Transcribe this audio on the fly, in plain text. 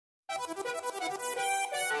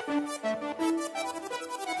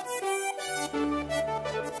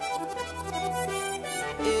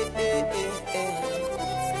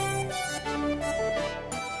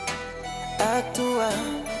Actúa,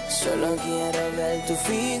 solo quiero ver tu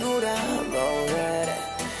figura, mover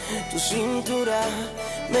tu cintura,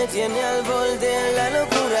 me tiene al borde de la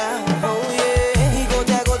locura, oh yeah. Y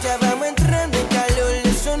gota a gota vamos entrando en calor,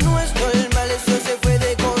 eso no es normal, eso se fue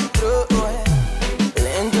de control.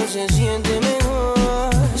 Lento se siente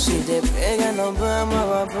mejor, si te pega nos vamos a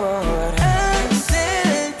vapor.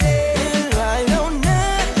 Hacerte el baile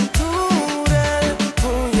natural,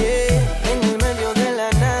 oh yeah, en el medio de la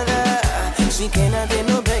nada, sin que nadie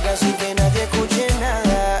nos pega, sin que nadie escuche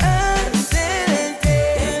nada. Hacerte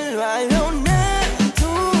el baile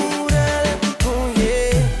natural, oh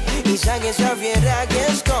yeah, y saque esa fiera que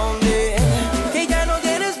esconde, que ya no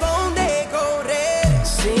tienes dónde correr,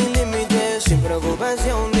 sin límites, sin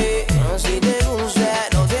preocupación de si te gusta,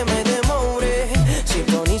 no te me demores,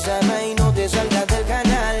 sintonízame y no te salgas del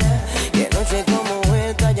canal, que noche como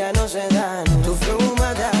esta ya no se dan. Tu flow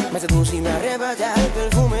mata, me seduce y me arrebata, el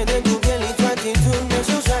perfume de tu piel y tu actitud me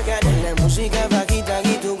susacan. La música bajita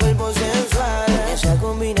y tu cuerpo sensual, esa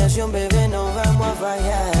combinación, bebé, no vamos a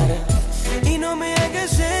fallar. Y no me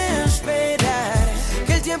hagas esperar,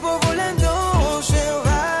 que el tiempo volando se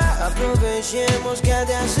va. Aprovechemos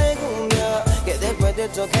cada segundo, que después de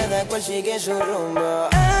esto cada cual sigue su rumbo.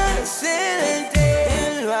 Hacerte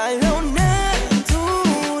el baile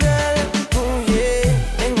natural, oh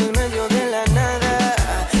yeah, en el medio de la nada,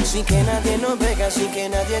 sin que nadie nos vea, sin que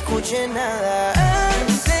nadie escuche nada.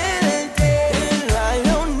 Hacerte el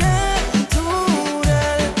baile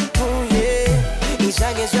natural, oh yeah, y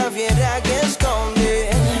saque esa fiera que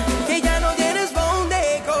esconde, que ya no tienes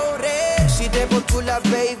dónde correr. Si te postula,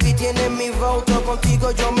 baby, tienes mi voto,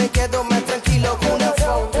 contigo yo me quedo más tranquilo con una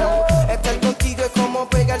foto. Estar contigo es como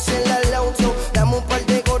pegarse en la auto, dame un par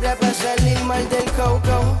de horas para salir mal del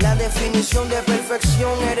coco. La definición de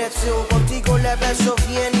perfección eres tú, contigo la paso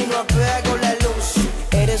bien y no apago la luz.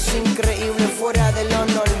 Eres increíble fuera de lo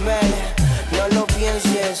normal, no lo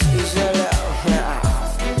pienses y solo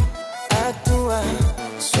actúa.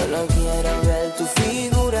 Solo quiero ver tu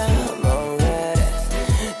figura, mover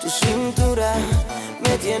tu cintura,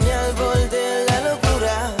 me tiene al borde de la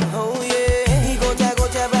locura, oh yeah. Y gota a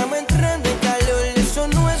gota vamos entrando en calor, eso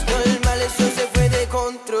no es normal, eso se fue de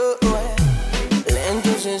control. Lento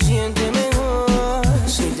se siente mejor,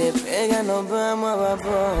 si te pega nos vamos a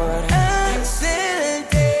vapor.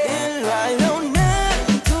 Hacerte el baile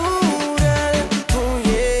natural, oh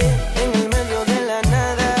yeah, en el medio de la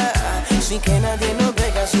nada, sin que nadie